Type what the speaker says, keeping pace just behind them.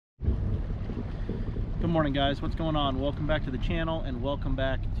morning, guys. What's going on? Welcome back to the channel and welcome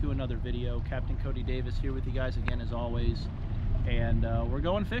back to another video. Captain Cody Davis here with you guys again as always, and we're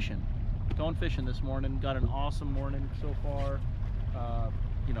going fishing this morning. Got an awesome morning so far.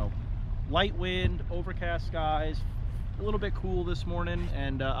 You know, light wind, overcast skies, a little bit cool this morning,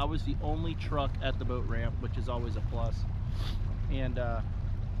 and I was the only truck at the boat ramp, which is always a plus. And I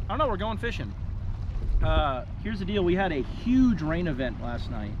don't know, we're going fishing. Here's the deal. We had a huge rain event last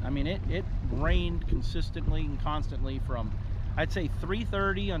night. I mean, it rained consistently and constantly from, I'd say,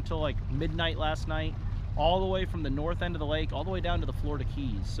 3:30 until like midnight last night, all the way from the north end of the lake all the way down to the Florida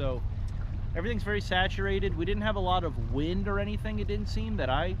Keys. So everything's very saturated. We didn't have a lot of wind or anything, it didn't seem, that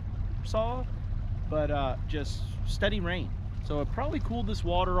I saw, but just steady rain. So it probably cooled this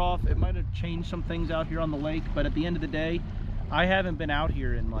water off. It might have changed some things out here on the lake, but at the end of the day, I haven't been out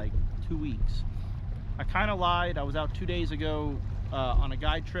here in like 2 weeks. I kind of lied. I was out 2 days ago on a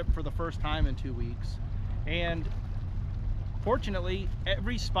guide trip for the first time in 2 weeks, and fortunately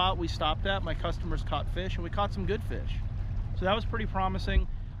every spot we stopped at, my customers caught fish, and we caught some good fish, so that was pretty promising.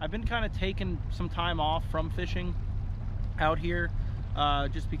 I've been kind of taking some time off from fishing out here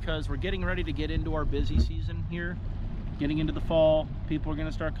just because we're getting ready to get into our busy season here, getting into the fall. People are going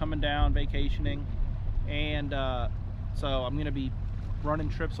to start coming down vacationing, and so I'm going to be running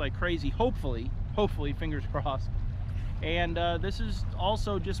trips like crazy, hopefully, fingers crossed. And this is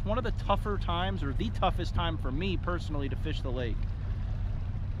also just one of the tougher times, or the toughest time for me personally, to fish the lake.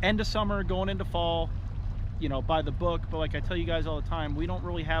 End of summer, going into fall, you know, by the book, but like I tell you guys all the time, we don't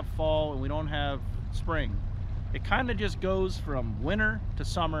really have fall and we don't have spring. It kind of just goes from winter to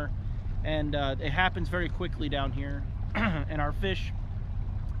summer, and it happens very quickly down here. And our fish,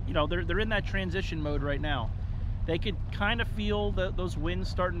 you know, they're in that transition mode right now. They could kind of feel those winds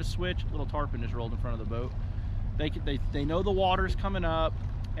starting to switch. A little tarpon just rolled in front of the boat. They know the water's coming up,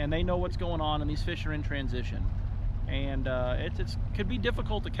 and they know what's going on, and these fish are in transition. And it could be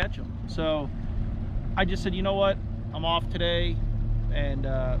difficult to catch them. So I just said, you know what? I'm off today. And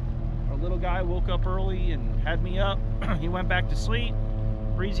our little guy woke up early and had me up. He went back to sleep.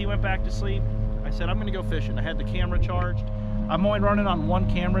 Breezy went back to sleep. I said, I'm gonna go fishing. I had the camera charged. I'm only running on one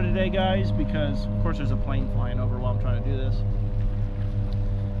camera today, guys, because of course there's a plane flying over while I'm trying to do this.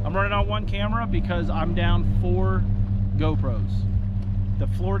 I'm running on one camera because I'm down 4 GoPros. The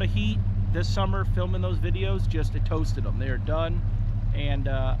Florida heat this summer, filming those videos, just it toasted them. They are done, and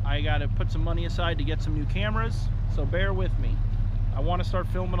I got to put some money aside to get some new cameras, so bear with me. I want to start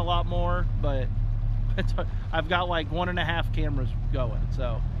filming a lot more, but I've got like 1.5 cameras going.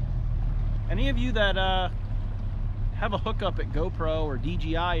 So any of you that have a hookup at GoPro or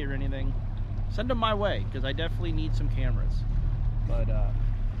DJI or anything, send them my way, because I definitely need some cameras. But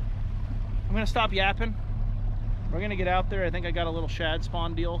I'm gonna stop yapping. We're gonna get out there. I think I got a little shad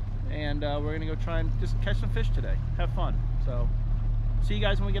spawn deal, and we're gonna go try and just catch some fish today, have fun. So see you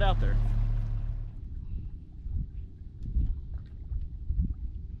guys when we get out there.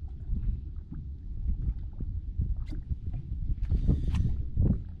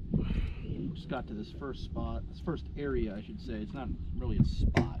 Got to this first spot, this first area I should say. It's not really a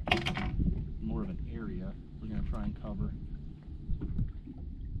spot, it's more of an area we're going to try and cover.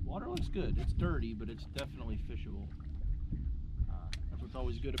 Water looks good. It's dirty, but it's definitely fishable. That's what's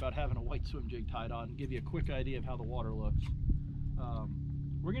always good about having a white swim jig tied on. Give you a quick idea of how the water looks.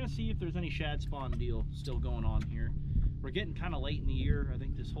 We're going to see if there's any shad spawn deal still going on here. We're getting kind of late in the year. I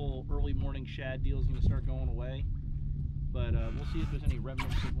think this whole early morning shad deal is going to start going away, but we'll see if there's any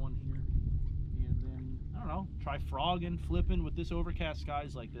remnants of one here. I don't know, try frogging, flipping. With this overcast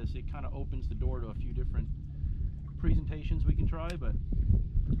skies like this, it kind of opens the door to a few different presentations we can try, but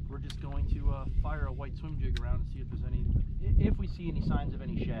we're just going to fire a white swim jig around and see if there's any, if we see any signs of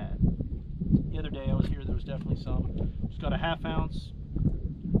any shad. The other day I was here, there was definitely some. Just got a 1/2 ounce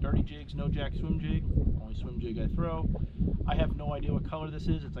dirty jigs, no jack swim jig, only swim jig I throw. I have no idea what color this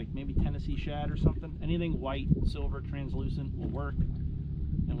is. It's like maybe Tennessee shad or something. Anything white, silver, translucent will work.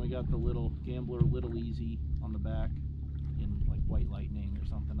 And we got the little Gambler Little Easy on the back in like white lightning or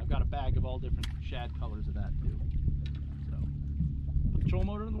something. I've got a bag of all different shad colors of that too. So put the trolling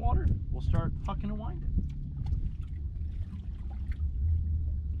motor in the water, we'll start hucking and winding.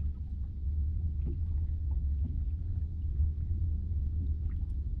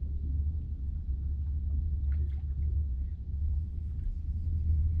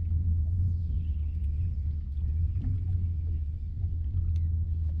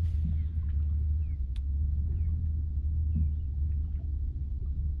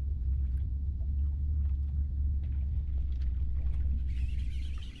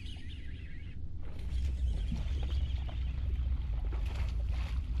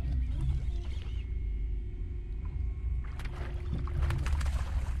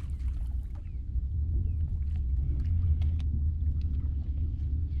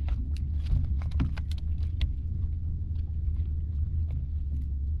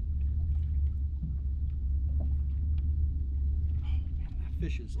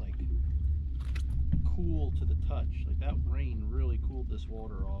 fish is like cool to the touch. Like that rain really cooled this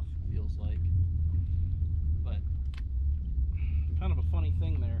water off, feels like. But kind of a funny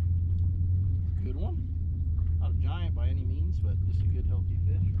thing there. Good one. Not a giant by any means, but just a good healthy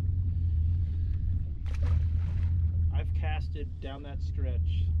fish. I've casted down that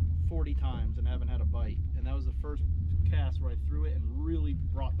stretch 40 times and haven't had a bite, and that was the first cast where I threw it and really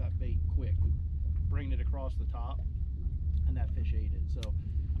brought that bait quick, bringing it across the top, and that fish ate it. So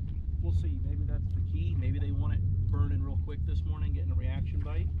we'll see. Maybe that's the key. Maybe they want it burning real quick this morning, getting a reaction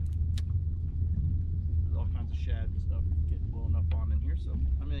bite. There's all kinds of shad and stuff getting blown up on in here, so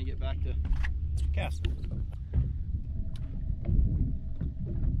I'm going to get back to casting.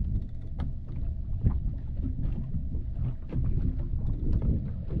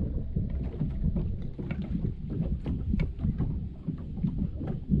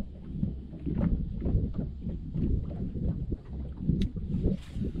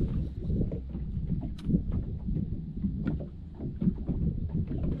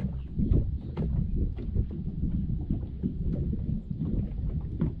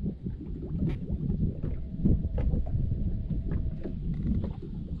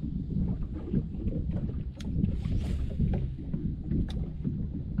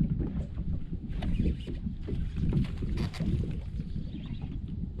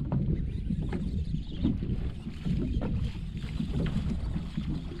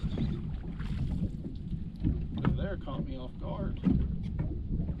 Caught me off guard.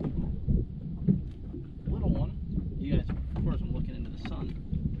 Little one. You guys, of course, I'm looking into the sun.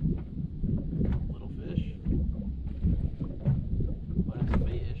 Little fish. But it's a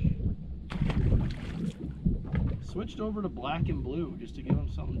fish. Switched over to black and blue just to give him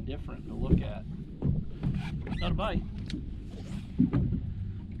something different to look at. Not a bite.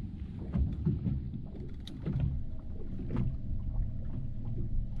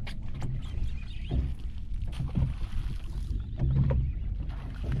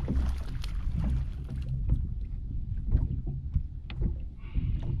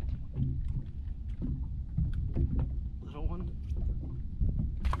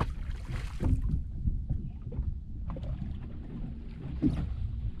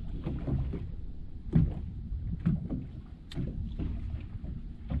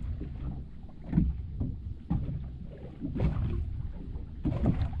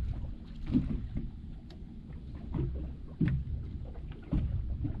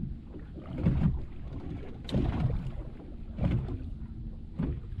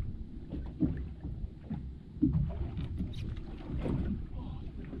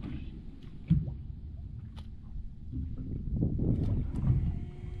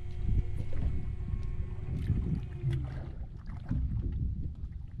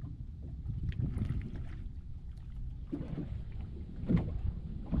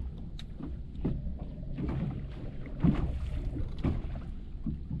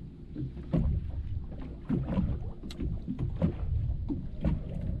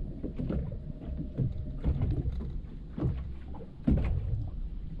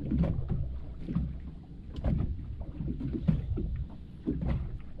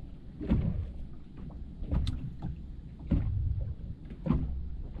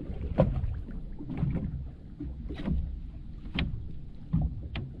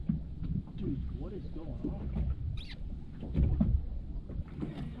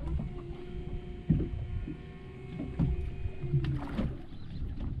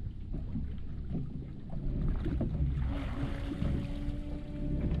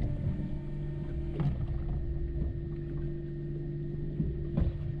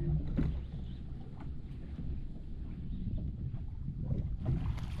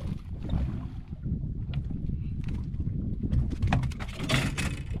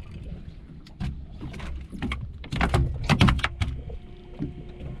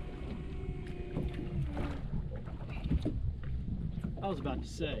 I was about to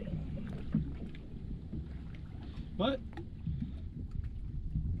say, but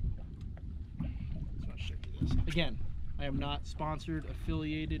let's not show you this. Again, I am not sponsored,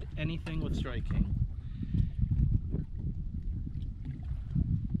 affiliated, anything with Strike King.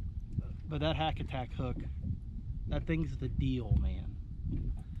 But that Hack Attack hook, that thing's the deal, man.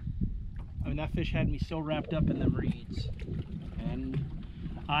 I mean, that fish had me so wrapped up in them reeds, and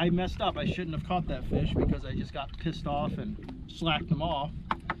I messed up. I shouldn't have caught that fish because I just got pissed off and slacked him off.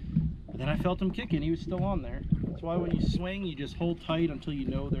 But then I felt him kicking. He was still on there. That's why when you swing, you just hold tight until you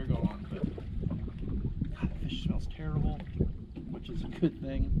know they're gone. But God, the fish smells terrible, which is a good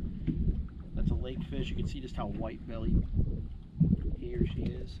thing. That's a lake fish. You can see just how white-bellied he or she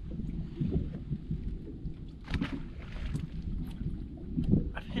is.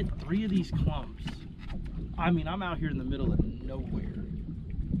 3 of these clumps. I mean, I'm out here in the middle of nowhere,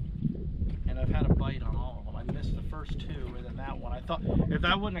 and I've had a bite on all of them. I missed the first 2, and then that one. I thought if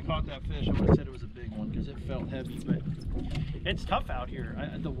I wouldn't have caught that fish, I would have said it was a big one because it felt heavy. But it's tough out here.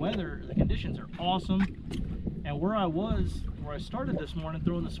 The weather, the conditions are awesome, and where I started this morning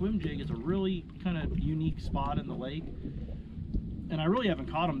throwing the swim jig is a really kind of unique spot in the lake, and I really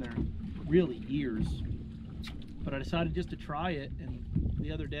haven't caught them there in really years. But I decided just to try it, and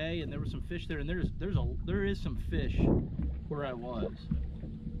the other day, and there were some fish there, and there is some fish where I was,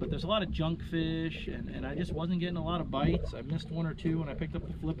 but there's a lot of junk fish, and I just wasn't getting a lot of bites. I missed 1 or 2 when I picked up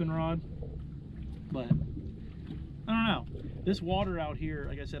the flipping rod, but I don't know. This water out here,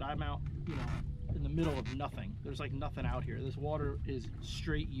 like I said, I'm out, you know, in the middle of nothing. There's like nothing out here. This water is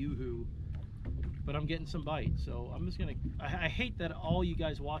straight yoo-hoo, but I'm getting some bites. So I'm just gonna, I hate that all you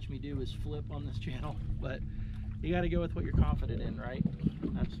guys watch me do is flip on this channel, but you got to go with what you're confident in, right?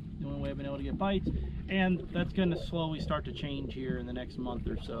 That's the only way I've been able to get bites, and that's going to slowly start to change here in the next month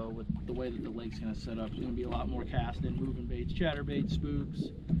or so with the way that the lake's going to set up. There's going to be a lot more casting, moving baits, chatterbaits, spooks,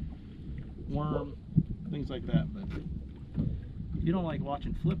 worm, things like that. But if you don't like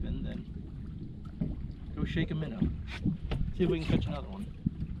watching flipping, then go shake a minnow. See if we can catch another one.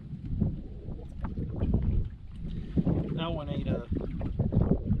 That one ate a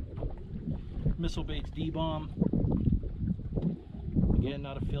Missile Baits D-Bomb. Again,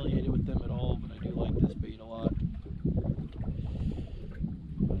 not affiliated with them at all, but I do like this bait a lot.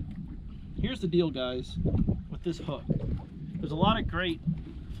 Here's the deal, guys, with this hook. There's a lot of great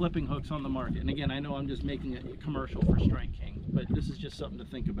flipping hooks on the market, and again, I know I'm just making a commercial for Strike King, but this is just something to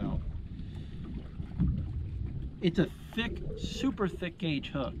think about. It's a thick, super thick gauge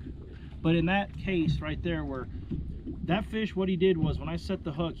hook, but in that case right there, where that fish, what he did was, when I set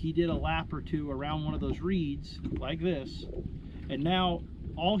the hook, he did a lap or 2 around one of those reeds like this, and now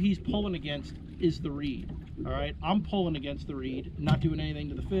all he's pulling against is the reed. All right, I'm pulling against the reed, not doing anything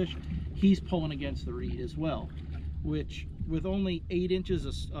to the fish. He's pulling against the reed as well, which with only 8 inches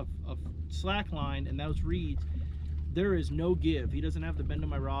of slack line and those reeds, there is no give. He doesn't have to bend to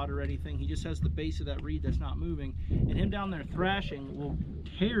my rod or anything. He just has the base of that reed that's not moving, and him down there thrashing will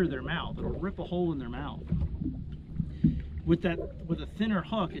tear their mouth. It'll rip a hole in their mouth. With a thinner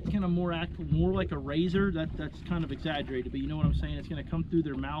hook, it's gonna more like a razor. That's kind of exaggerated, but you know what I'm saying. It's gonna come through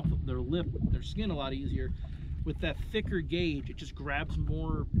their mouth, their lip, their skin a lot easier. With that thicker gauge, it just grabs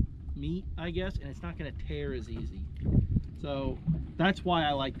more meat, I guess, and it's not gonna tear as easy. So that's why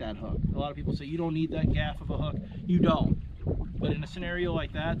I like that hook. A lot of people say you don't need that gaff of a hook. You don't. But in a scenario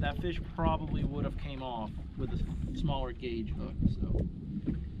like that, that fish probably would have came off with a smaller gauge hook. So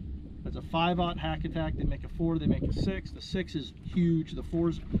that's a 5/0 hack attack. They make a 4, they make a 6. The 6 is huge. The 4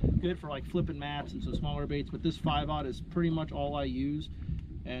 is good for like flipping mats and some smaller baits, but this 5/0 is pretty much all I use,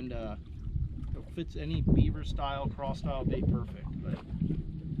 and it fits any beaver style, cross style bait perfect. But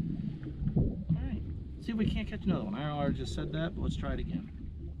all right, see if we can't catch another one. I know I just said that, but let's try it again.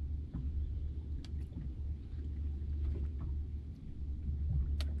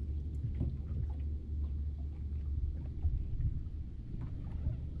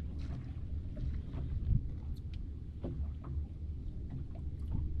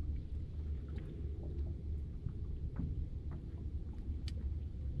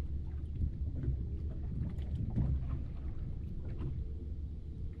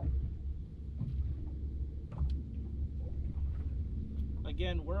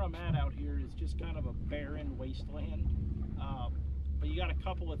 Again, where I'm at out here is just kind of a barren wasteland, but you got a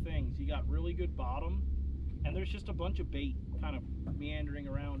couple of things. You got really good bottom, and there's just a bunch of bait kind of meandering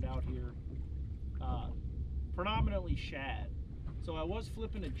around out here, predominantly shad. So I was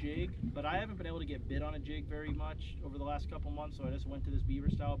flipping a jig, but I haven't been able to get bit on a jig very much over the last couple months, so I just went to this beaver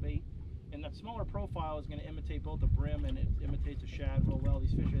style bait. And that smaller profile is going to imitate both the brim and it imitates a shad real well.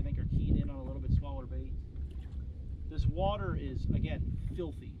 These fish, I think, are keyed in on a little bit smaller bait. This water is, again,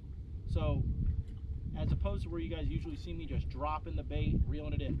 filthy. So as opposed to where you guys usually see me just dropping the bait,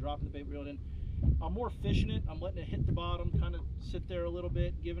 reeling it in, dropping the bait, reeling it in, I'm more fishing it. I'm letting it hit the bottom, kind of sit there a little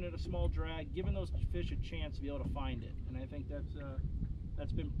bit, giving it a small drag, giving those fish a chance to be able to find it. And I think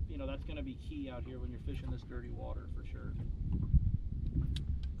that's been, you know, that's going to be key out here when you're fishing this dirty water for sure.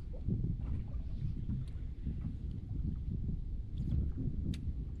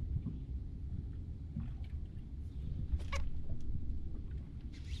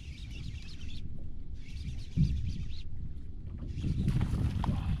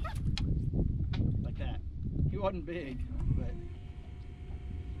 Wasn't big, but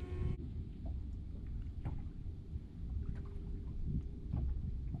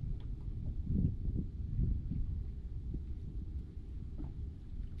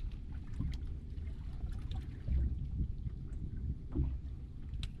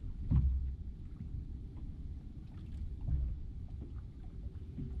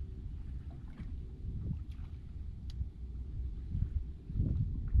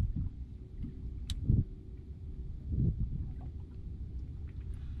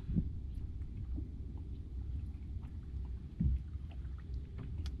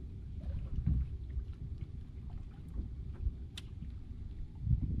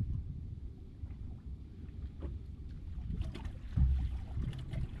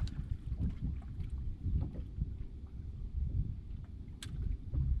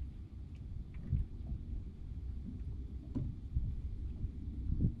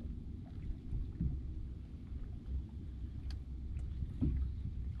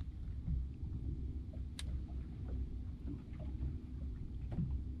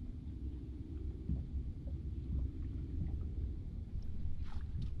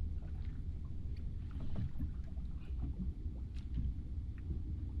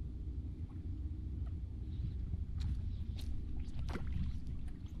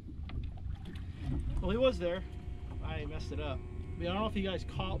Well, he was there. I messed it up. I don't know if you guys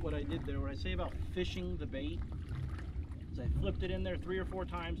caught what I did there. What I say about fishing the bait is I flipped it in there 3 or 4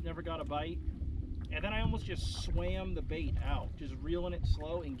 times, never got a bite. And then I almost just swam the bait out, just reeling it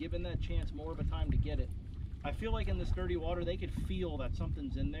slow and giving that chance more of a time to get it. I feel like in this dirty water, they could feel that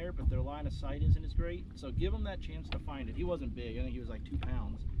something's in there, but their line of sight isn't as great. So give them that chance to find it. He wasn't big. I think he was like 2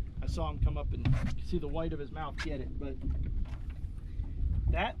 pounds. I saw him come up and see the white of his mouth get it, but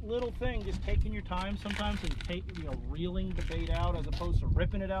that little thing, just taking your time sometimes and reeling the bait out as opposed to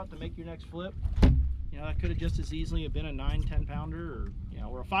ripping it out to make your next flip. That could have just as easily have been a 9-10 pounder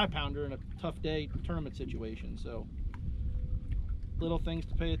or a 5 pounder in a tough day tournament situation. So little things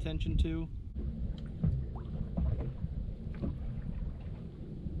to pay attention to.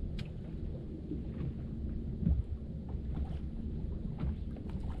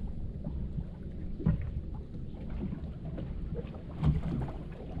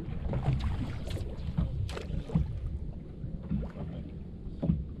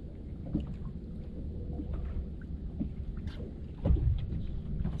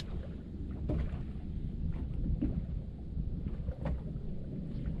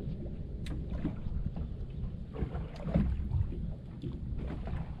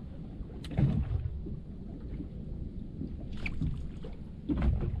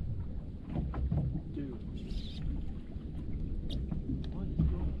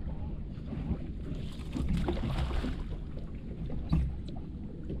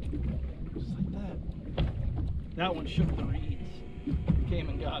 That one shook the reeds. Came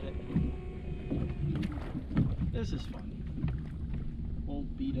and got it. This is fun.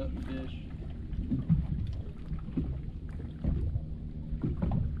 Old beat up fish.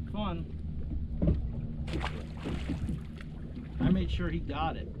 Fun. I made sure he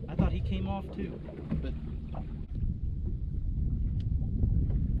got it. I thought he came off too, but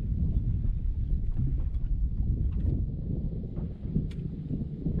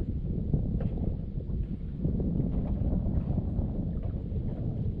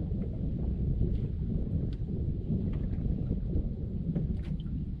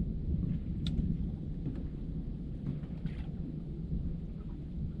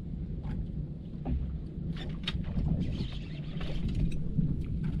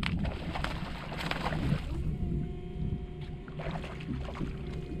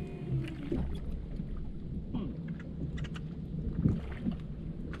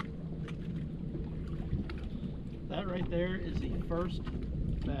that right there is the first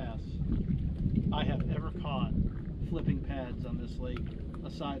bass I have ever caught flipping pads on this lake,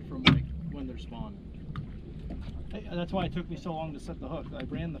 aside from like when they're spawning. That's why it took me so long to set the hook. I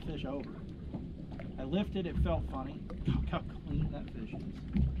ran the fish over. I lifted, it felt funny. Look how clean that fish is.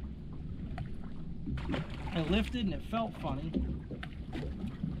 I lifted and it felt funny,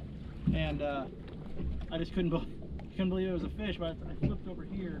 and I just couldn't believe it was a fish. But I flipped over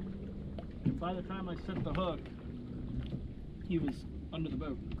here, and by the time I set the hook, he was under the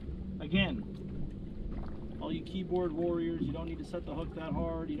boat. Again, all you keyboard warriors, you don't need to set the hook that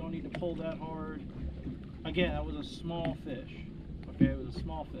hard, you don't need to pull that hard. Again, that was a small fish. Okay, it was a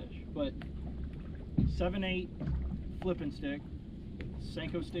small fish, but 7/8 flipping stick,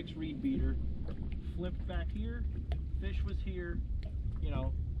 Senko Sticks reed beater, flipped back here, fish was here,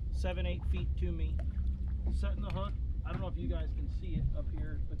 7-8 feet to me, setting the hook. I don't know if you guys can see it up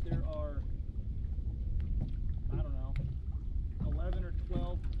here, but there are, I don't know, 11 or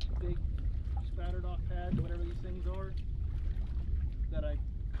 12 big spattered off pads, whatever these things are, that I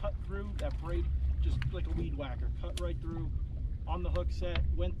cut through, that braid just like a weed whacker, cut right through on the hook set,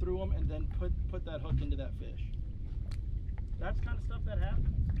 went through them, and then put that hook into that fish. That's kind of stuff that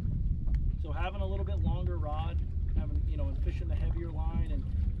happens. So having a little bit longer rod, having, and fishing the heavier line, and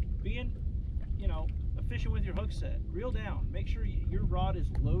being, efficient with your hook set. Reel down. Make sure your rod is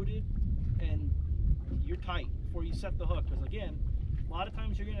loaded and you're tight before you set the hook. Because again, a lot of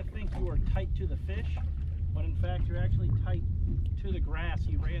times you're going to think you are tight to the fish, but in fact you're actually tight to the grass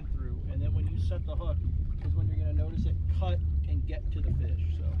he ran through. And then when you set the hook is when you're going to notice it cut and get to the fish.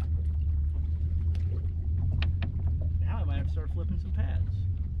 So now I might have to start flipping some pads.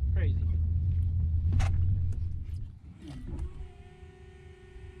 Crazy.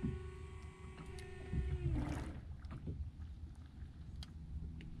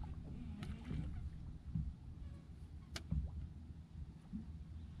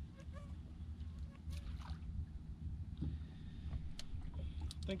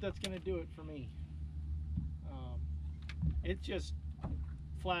 I think that's going to do it for me. It just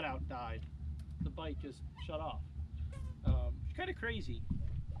flat out died. The bite just shut off. It's kind of crazy.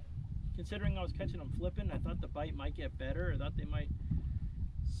 Considering I was catching them flipping, I thought the bite might get better. I thought they might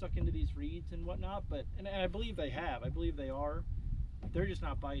stuck into these reeds and whatnot, but and I believe they have. I believe they are. They're just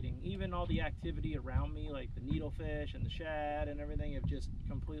not biting. Even all the activity around me, like the needlefish and the shad and everything, have just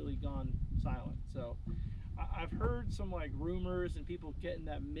completely gone silent. So I've heard some like rumors and people getting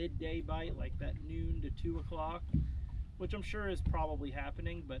that midday bite, like that noon to 2 o'clock, which I'm sure is probably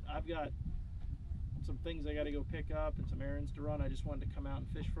happening, but I've got some things I got to go pick up and some errands to run. I just wanted to come out and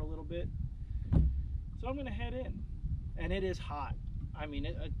fish for a little bit. So I'm gonna head in, and it is hot. I mean,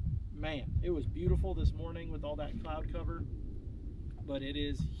 man, it was beautiful this morning with all that cloud cover, but it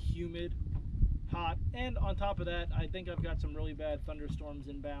is humid, hot, and on top of that, I think I've got some really bad thunderstorms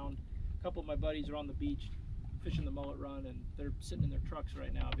inbound. A couple of my buddies are on the beach fishing the mullet run, and they're sitting in their trucks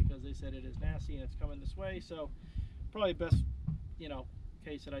right now because they said it is nasty and it's coming this way. So probably best, you know,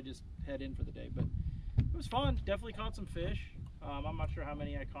 case that I just head in for the day. But it was fun. Definitely caught some fish. I'm not sure how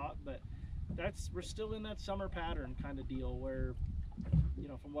many I caught, but we're still in that summer pattern kind of deal where, you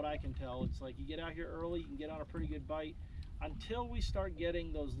know, from what I can tell, it's like you get out here early, you can get on a pretty good bite until we start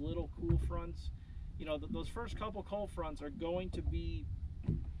getting those little cool fronts. You know, those first couple cold fronts are going to be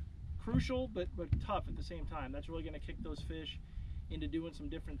crucial, but tough at the same time. That's really going to kick those fish into doing some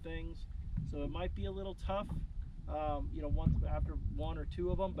different things. So it might be a little tough, you know, after one or two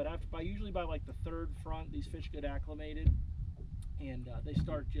of them, but usually by like the third front, these fish get acclimated, and they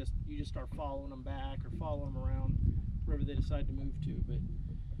start you just start following them back or following them around wherever they decide to move to. But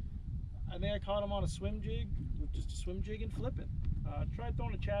I think I caught them on a swim jig, with just a swim jig and flipping. Tried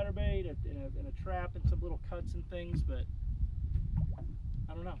throwing a chatterbait in a trap and some little cuts and things, but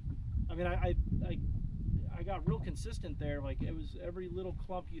I don't know. I mean, I got real consistent there. Like, it was every little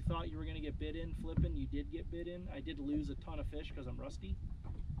clump you thought you were going to get bit in, flipping, you did get bit in. I did lose a ton of fish because I'm rusty.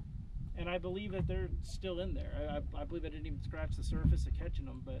 And I believe that they're still in there. I believe I didn't even scratch the surface of catching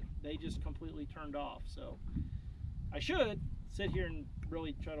them, but they just completely turned off. So I should sit here and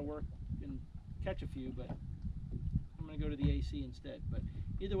really try to work and catch a few, but I'm going to go to the AC instead. But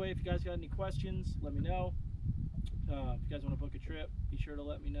either way, if you guys got any questions, let me know. If you guys want to book a trip, be sure to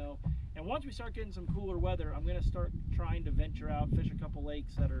let me know. And once we start getting some cooler weather, I'm going to start trying to venture out, fish a couple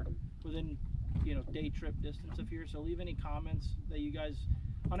lakes that are within, you know, day trip distance of here. So leave any comments that you guys,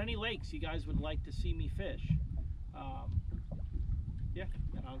 on any lakes you guys would like to see me fish. Yeah,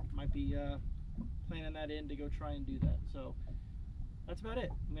 and I might be planning that in to go try and do that. So that's about it.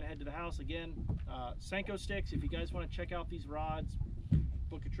 I'm going to head to the house again. Senko sticks, if you guys want to check out these rods,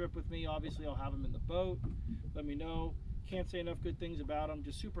 book a trip with me. Obviously, I'll have them in the boat. Let me know. Can't say enough good things about them.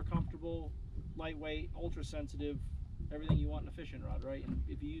 Just super comfortable, lightweight, ultra sensitive, everything you want in a fishing rod, right? And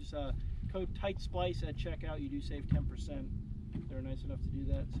if you use code TIGHTSPLICE at checkout, you do save 10%. They're nice enough to do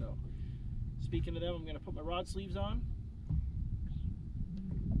that. So speaking of them, I'm going to put my rod sleeves on.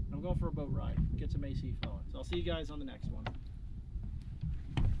 I'm going for a boat ride, get some AC flowing. So I'll see you guys on the next one.